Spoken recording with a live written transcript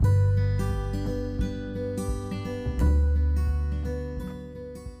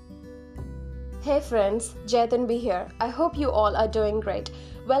Hey friends, Jaitanbi here. I hope you all are doing great.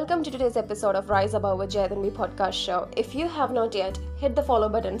 Welcome to today's episode of Rise Above with Jaitanbi podcast show. If you have not yet, hit the follow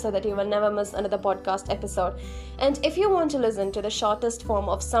button so that you will never miss another podcast episode. And if you want to listen to the shortest form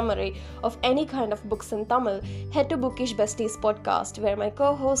of summary of any kind of books in Tamil, head to Bookish Besties podcast, where my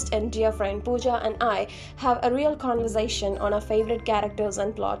co-host and dear friend Pooja and I have a real conversation on our favorite characters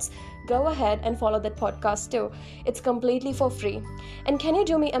and plots. Go ahead and follow that podcast too. It's completely for free. And can you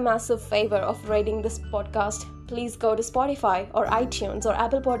do me a massive favor of rating this podcast? Please go to Spotify or iTunes or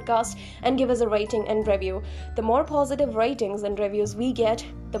Apple Podcast and give us a rating and review. The more positive ratings and reviews we get,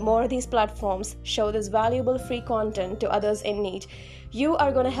 the more these platforms show this valuable free content to others in need. You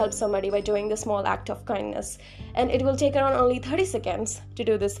are going to help somebody by doing this small act of kindness, and it will take around only 30 seconds to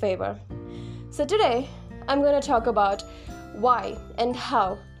do this favor. So today, I'm going to talk about why and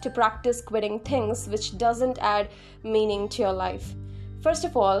how to practice quitting things which doesn't add meaning to your life. First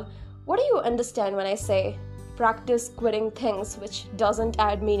of all, what do you understand when I say practice quitting things which doesn't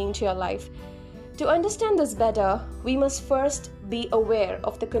add meaning to your life? To understand this better, we must first be aware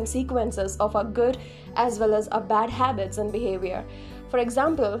of the consequences of our good as well as our bad habits and behavior. For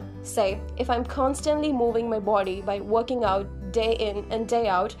example, say, if I'm constantly moving my body by working out day in and day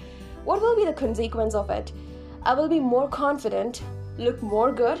out, what will be the consequence of it? I will be more confident, look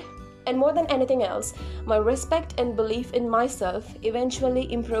more good, and more than anything else, my respect and belief in myself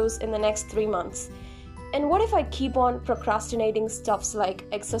eventually improves in the next 3 months. And what if I keep on procrastinating stuffs like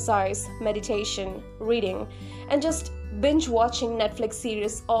exercise, meditation, reading, and just binge watching Netflix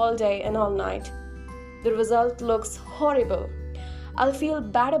series all day and all night? The result looks horrible. I'll feel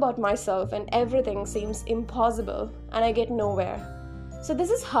bad about myself and everything seems impossible and I get nowhere. So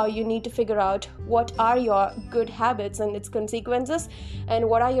this is how you need to figure out what are your good habits and its consequences and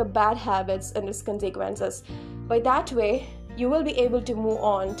what are your bad habits and its consequences. By that way, you will be able to move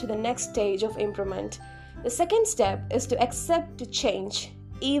on to the next stage of improvement. The second step is to accept to change,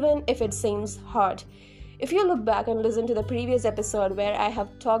 even if it seems hard. If you look back and listen to the previous episode where I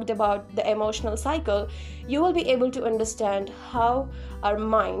have talked about the emotional cycle, you will be able to understand how our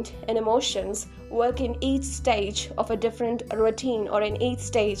mind and emotions work in each stage of a different routine or in each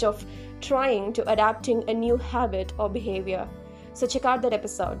stage of trying to adapting a new habit or behavior. So check out that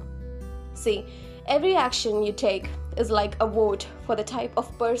episode. See, every action you take is like a vote for the type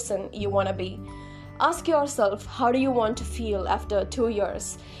of person you want to be. Ask yourself, how do you want to feel after 2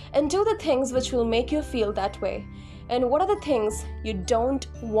 years? And do the things which will make you feel that way. And what are the things you don't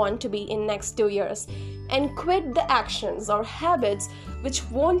want to be in next 2 years? And quit the actions or habits which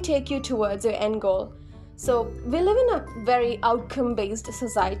won't take you towards your end goal. So we live in a very outcome-based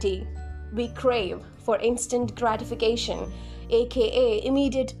society. We crave for instant gratification, aka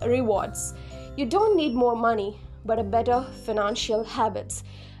immediate rewards. You don't need more money, but a better financial habits.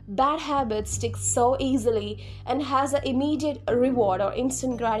 Bad habits stick so easily and has an immediate reward or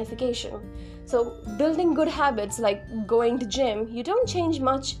instant gratification. So building good habits like going to gym, you don't change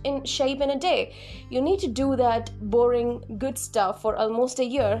much in shape in a day. You need to do that boring good stuff for almost a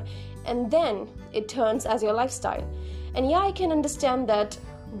year and then it turns as your lifestyle. And yeah, I can understand that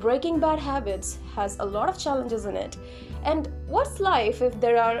breaking bad habits has a lot of challenges in it. And what's life if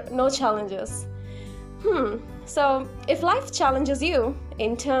there are no challenges? So if life challenges you,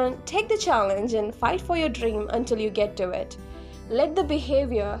 in turn, take the challenge and fight for your dream until you get to it. Let the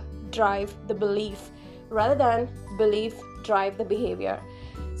behavior drive the belief rather than belief drive the behavior.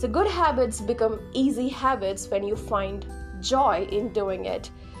 So good habits become easy habits when you find joy in doing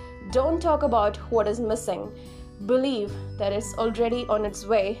it. Don't talk about what is missing. Believe that it's already on its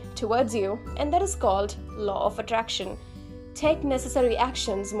way towards you, and that is called law of attraction. Take necessary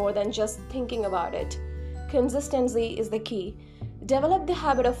actions more than just thinking about it. Consistency is the key. Develop the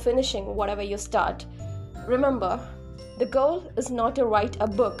habit of finishing whatever you start. Remember, the goal is not to write a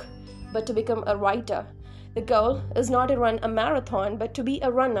book, but to become a writer. The goal is not to run a marathon, but to be a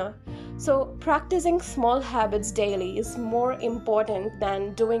runner. So practicing small habits daily is more important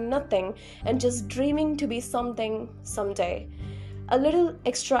than doing nothing and just dreaming to be something someday. A little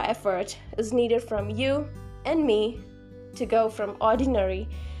extra effort is needed from you and me to go from ordinary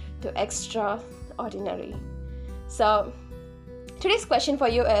to extraordinary. So today's question for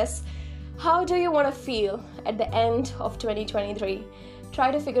you is, how do you want to feel at the end of 2023?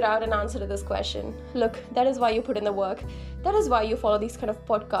 Try to figure out an answer to this question. Look, that is why you put in the work. That is why you follow these kind of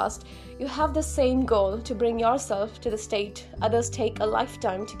podcasts. You have the same goal to bring yourself to the state others take a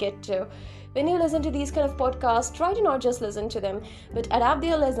lifetime to get to. When you listen to these kind of podcasts, try to not just listen to them, but adapt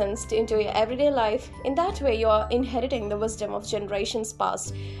their lessons into your everyday life. In that way, you are inheriting the wisdom of generations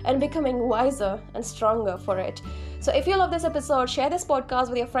past and becoming wiser and stronger for it. So if you love this episode, share this podcast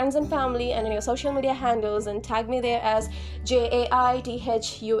with your friends and family and in your social media handles, and tag me there as jaithunbi.j,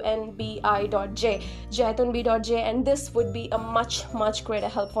 jaithunbi.j, and this would be a much greater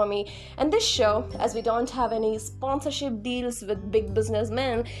help for me. And this show, as we don't have any sponsorship deals with big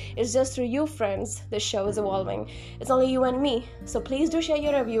businessmen, it's just through you friends. This show is evolving. It's only you and me. So please do share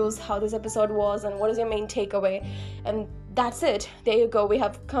your reviews, how this episode was and what is your main takeaway. And that's it. There you go. We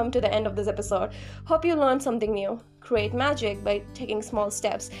have come to the end of this episode. Hope you learned something new. Create magic by taking small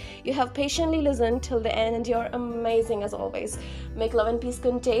steps. You have patiently listened till the end and you're amazing as always. Make love and peace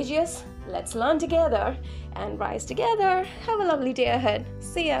contagious. Let's learn together and rise together. Have a lovely day ahead.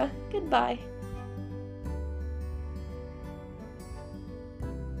 See ya. Goodbye.